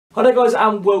Hi there guys,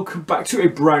 and welcome back to a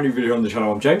brand new video on the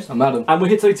channel. I'm James. I'm Adam. And we're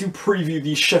here today to preview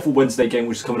the Sheffield Wednesday game,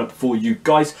 which is coming up for you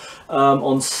guys.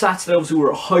 On Saturday, obviously, we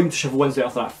were at home to Sheffield Wednesday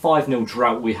after that 5-0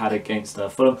 drought we had against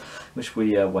Fulham, which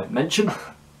we won't mention.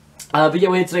 But yeah,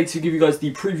 we're here today to give you guys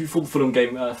the preview for the Fulham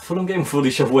game for the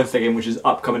Sheffield Wednesday game, which is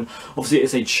upcoming. Obviously,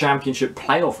 it's a championship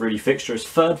playoff really fixture. It's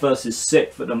 3rd versus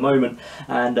 6th at the moment,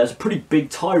 and there's a pretty big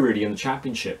tie really in the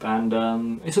championship.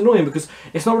 And it's annoying because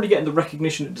it's not really getting the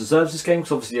recognition it deserves this game,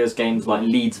 because obviously there's games like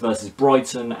Leeds versus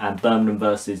Brighton and Birmingham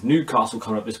versus Newcastle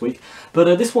coming up this week.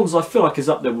 But this one's, I feel like, is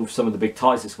up there with some of the big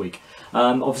ties this week.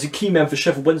 Obviously, key men for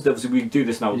Sheffield Wednesday, obviously we do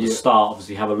this now at the start,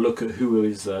 obviously have a look at who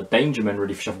is danger men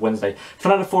really for Sheffield Wednesday.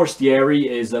 Fernando Forestieri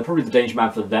is probably the danger man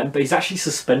for them, but he's actually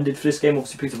suspended for this game,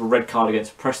 obviously picked up a red card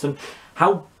against Preston.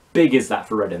 How big is that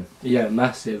for Reading? Yeah,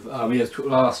 massive.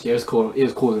 Last year he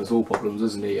was causing us all problems,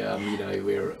 wasn't he? You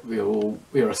know,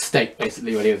 we were a stake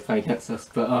basically when he was playing against us.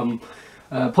 But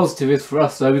positive is for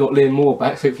us, so we got Liam Moore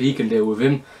back, so hopefully he can deal with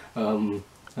him. Well,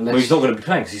 he's not going to be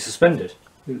playing because he's suspended.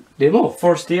 Liam Moore?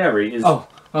 Forestieri is got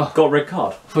a red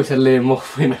card. I thought you said Liam Moore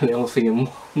for a minute, I was thinking,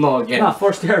 not again. Nah,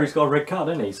 Forestieri's got a red card,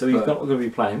 hasn't he? So he's not going to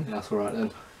be playing. Yeah, that's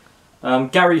alright then.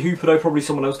 Gary Hooper, though, probably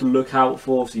someone else to look out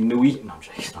for. Obviously, Nui. No, I'm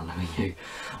joking, not Nui.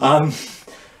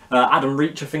 Adam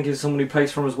Reach, I think, is someone who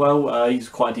plays for him as well. He's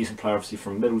quite a decent player, obviously,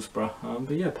 from Middlesbrough.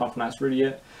 But yeah, apart from that, that's really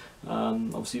it.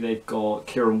 Obviously, they've got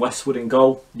Kieran Westwood in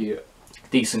goal. Yeah.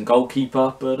 Decent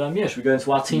goalkeeper, but yeah, should we go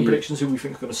into our team predictions, who we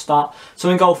think is going to start? So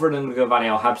in goal for it, I'm going to go Vanni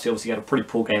Al-Habsi. Obviously had a pretty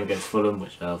poor game against Fulham,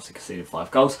 which obviously conceded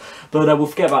 5 goals, but we'll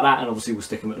forget about that, and obviously we'll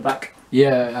stick him at the back.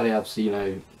 Yeah, Ali Habsi, you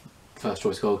know, first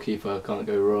choice goalkeeper, can't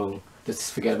go wrong.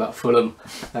 Just forget about Fulham,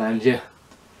 and yeah.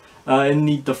 In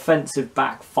the defensive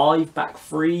back 5, back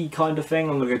 3 kind of thing,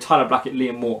 I'm going to go Tyler Blackett,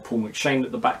 Liam Moore, Paul McShane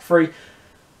at the back 3.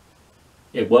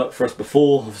 It worked for us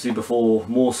before, obviously before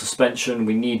more suspension.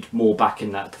 We need more back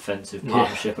in that defensive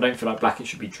partnership. I don't feel like Blackett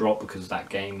should be dropped because that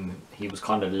game he was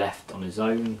kind of left on his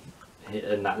own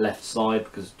in that left side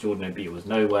because Jordan O'Beat was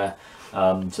nowhere.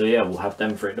 So yeah, we'll have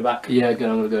them for it at the back. Yeah,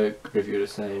 again, I'm going to go review the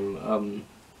same.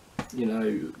 You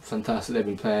know, fantastic they've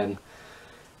been playing.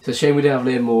 It's a shame we didn't have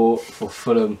Liam Moore for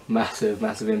Fulham. Massive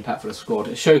impact for the squad.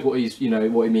 It shows what he's, you know,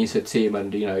 what he means to the team,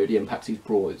 and you know the impact he's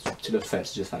brought to the defence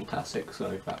is just fantastic.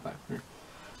 So back.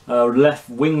 Left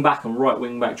wing back and right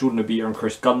wing back, Jordan O'Beat and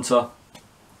Chris Gunter.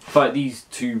 I feel like these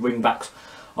 2 wing backs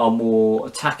are more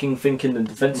attacking thinking than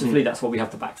defensively. That's why we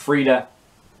have the back 3 there.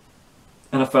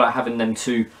 And I feel like having them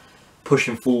 2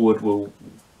 pushing forward will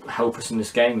help us in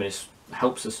this game, and it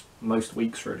helps us most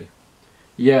weeks really.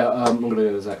 Yeah, I'm going to go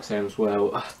the exact same as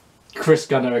well. Chris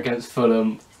Gunter against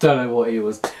Fulham, don't know what he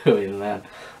was doing, man.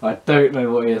 I don't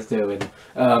know what he was doing.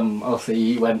 Obviously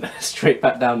he went straight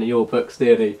back down to your books,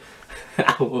 didn't he?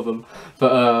 Out of them,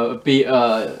 but beat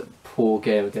a poor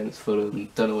game against Fulham.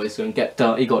 Don't know what he's going to get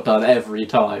done. He got done every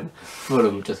time.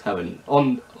 Fulham just having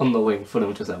on the wing.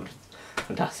 Fulham just having a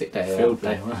fantastic day. Field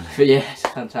day, wasn't it? But yeah, it's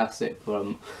fantastic. But,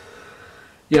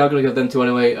 yeah, I'm gonna go them 2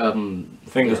 anyway.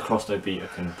 Fingers crossed O'Beat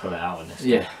can pull it out in this.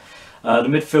 Yeah. The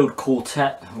midfield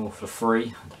quartet, for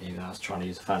 3. I was trying to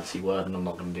use a fancy word and I'm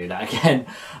not going to do that again.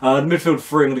 The midfield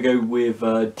 3, I'm going to go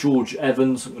with George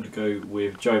Evans, I'm going to go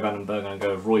with Joe Vandenberg, I'm going to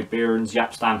go with Roy Behrens.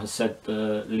 Jaap Stam has said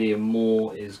Liam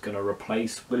Moore is going to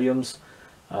replace Williams.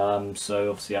 So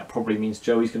obviously that probably means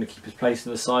Joey's going to keep his place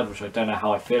in the side, which I don't know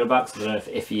how I feel about, because I don't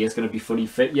know if he is going to be fully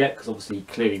fit yet, because obviously he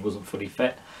clearly wasn't fully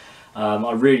fit.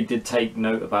 I really did take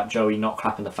note about Joey not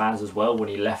clapping the fans as well when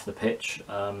he left the pitch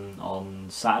on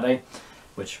Saturday,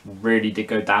 which really did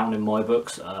go down in my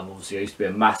books. Obviously I used to be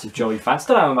a massive Joey fan,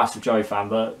 still am a massive Joey fan,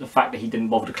 but the fact that he didn't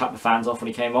bother to clap the fans off when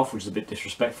he came off, which is a bit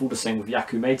disrespectful. The same with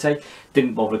Yaku Mete,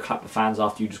 didn't bother to clap the fans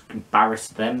after you just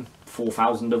embarrassed them,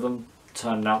 4,000 of them,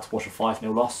 turning out to watch a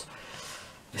 5-0 loss.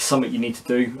 It's something you need to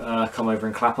do, come over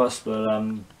and clap us,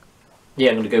 but yeah,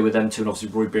 I'm going to go with them 2, and obviously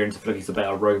Roy Behrens, I feel like he's a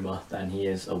better roamer than he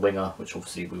is a winger, which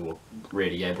obviously we were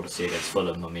really able to see against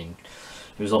Fulham. I mean,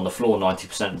 he was on the floor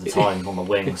 90% of the time on the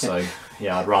wing, so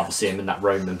yeah, I'd rather see him in that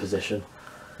roaming position.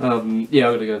 Yeah, I'm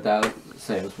going to go with that,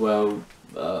 same as well.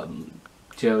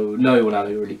 Joe, no one had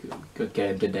a really good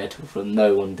game, did they?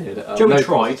 No one did. Joey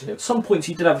tried. Positive. At some points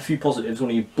he did have a few positives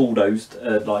when he bulldozed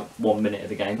like 1 minute of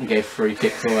the game. He gave 3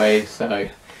 kicks away, so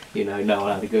you know, no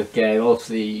one had a good game.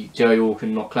 Obviously, Joey Walker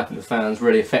not clapping the fans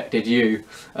really affected you,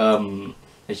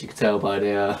 as you could tell by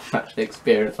the match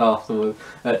experience afterwards.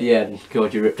 At the end,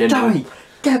 God, you ripped in. Joey,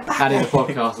 get back! And in the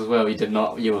podcast as well, you did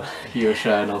not. You were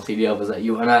showing obviously the others that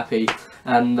you were unhappy,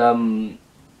 and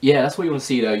yeah, that's what you want to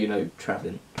see though. You know,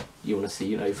 travelling. You want to see,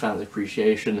 you know, fans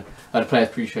appreciation, players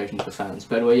appreciation to the fans.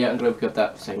 But anyway, yeah, I'm going to get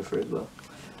that same for as well.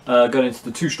 Going into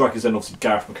the 2 strikers then, obviously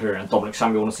Gareth McCleary and Dominic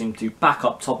Samuel. I want to see him to back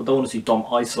up top. I don't want to see Dom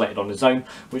isolated on his own,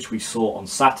 which we saw on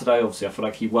Saturday. Obviously I feel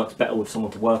like he works better with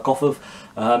someone to work off of.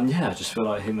 Yeah, I just feel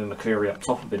like him and McCleary up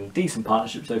top have been a decent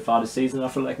partnership so far this season, and I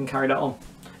feel like they can carry that on.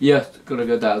 Yeah, gotta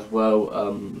go with that as well.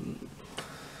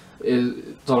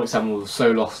 Dominic Samuel was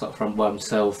so lost up front by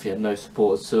himself, he had no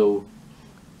support at all.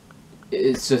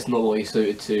 It's just not what he's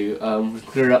suited to.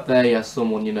 McCleary up there, he has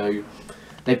someone, you know,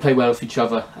 they play well with each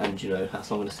other, and you know,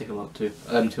 that's what I'm going to stick them up to.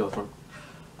 Two up front.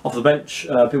 Off the bench,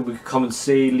 people we could come and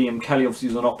see. Liam Kelly obviously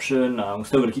is an option. I'm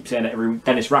still going to keep saying it every week.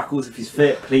 Dennis Rackles, if he's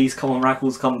fit, please come on,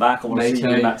 Rackles, come back. I want to see you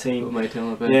in that team.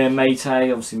 Yeah, Mate,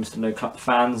 obviously Mr. No Clap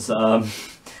fans.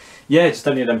 Yeah, just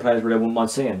any of them players really I wouldn't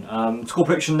mind seeing. Score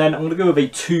prediction then, I'm going to go with a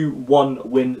 2-1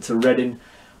 win to Reading.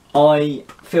 I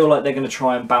feel like they're going to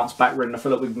try and bounce back, Reading. I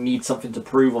feel like we need something to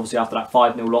prove, obviously, after that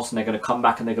 5-0 loss, and they're going to come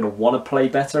back and they're going to want to play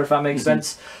better, if that makes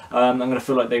sense. I'm going to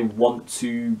feel like they want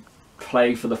to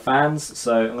play for the fans,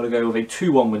 so I'm going to go with a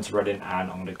 2-1 win to Reading, and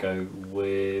I'm going to go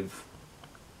with...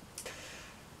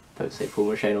 Don't say Paul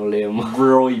McShane or Liam.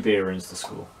 Roy Behrens to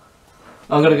score.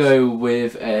 I'm going to go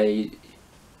with a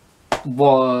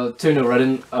 2-0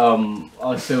 Reading.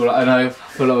 I feel like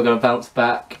we're going to bounce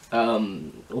back.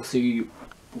 Also,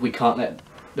 we can't let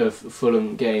the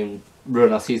Fulham game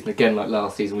ruin our season again like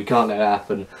last season. We can't let it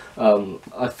happen.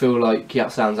 I feel like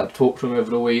Yap Sands had talked to him over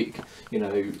the week. You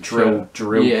know, drilled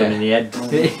them in the head.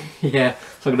 Yeah,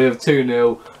 so I'm going to go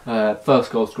 2-0.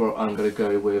 First goal scorer, I'm going to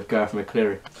go with Gareth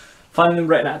McCleary. Finally,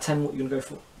 rating out of 10, what are you going to go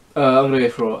for? I'm going to go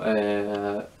for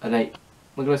an 8.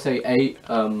 I'm going to say 8.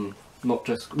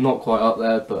 Not quite up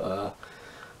there, but I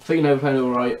think, you know, we're playing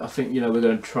all right. I think, you know, we're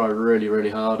going to try really, really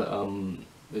hard.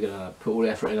 We're going to put all the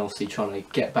effort in, obviously, trying to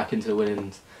get back into the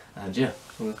winnings. And yeah,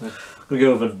 I'm going to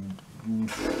go with a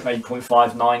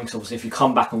 8.59, because obviously if you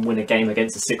come back and win a game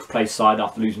against a 6th place side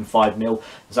after losing 5-0,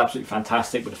 it's absolutely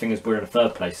fantastic. But the thing is, we're in a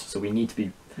 3rd place, so we need to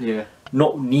be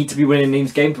not need to be winning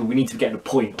these games, but we need to be getting a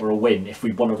point or a win if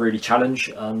we want to really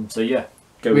challenge. So yeah.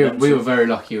 We were very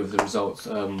lucky with the results.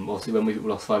 Obviously, when we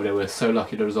lost 5-0, we were so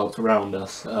lucky the results around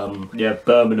us. Yeah,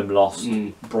 Birmingham lost,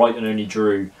 Brighton only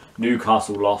drew,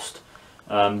 Newcastle lost.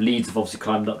 Leeds have obviously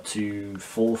climbed up to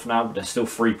 4th now, but they're still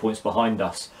 3 points behind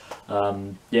us.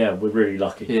 Yeah, we're really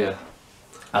lucky. Yeah.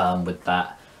 With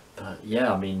that, but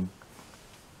yeah, I mean,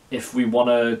 if we want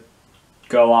to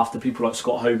go after people like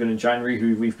Scott Hogan in January,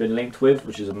 who we've been linked with,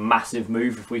 which is a massive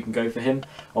move if we can go for him.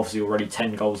 Obviously already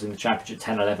 10 goals in the Championship,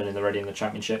 10-11 already in the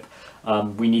Championship.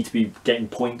 We need to be getting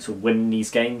points or winning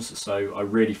these games, so I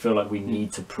really feel like we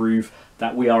need to prove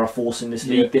that we are a force in this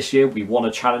league this year. We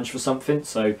want to challenge for something,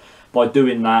 so by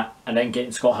doing that and then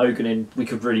getting Scott Hogan in, we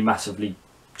could really massively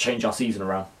change our season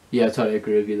around. Yeah, I totally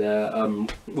agree with you there.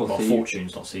 Well,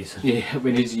 fortunes, not season. Yeah,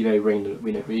 we need to, you know, we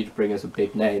need to bring in some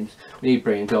big names. We need to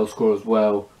bring in goal scorers as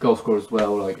well.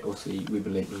 Like obviously we've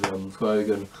been linked with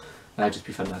Hogan. That'd just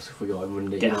be fantastic if we got him.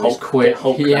 Wouldn't it? Get Hulk, he's quick. Get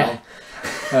Hulk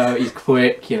he's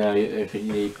quick. You know, everything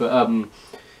you need. But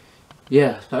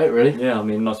yeah, that's about it really. Yeah, I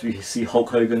mean, nice to see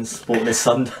Hulk Hogan sporting his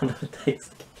son down the days.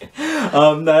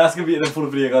 No, that's going to be it then for the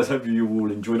video, guys. Hope you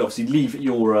all enjoyed. Obviously, leave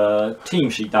your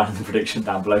team sheet down in the prediction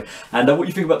down below, and what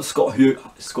you think about the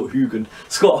Scott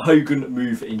Hogan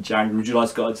move in January. Would you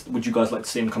guys like to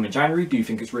see him come in January? Do you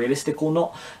think it's realistic or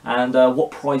not? And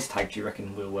what price tag do you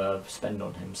reckon we'll spend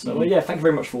on him? So yeah, thank you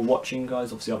very much for watching,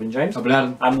 guys. Obviously, I've been James. I've been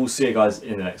Adam, and we'll see you guys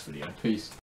in the next video. Peace.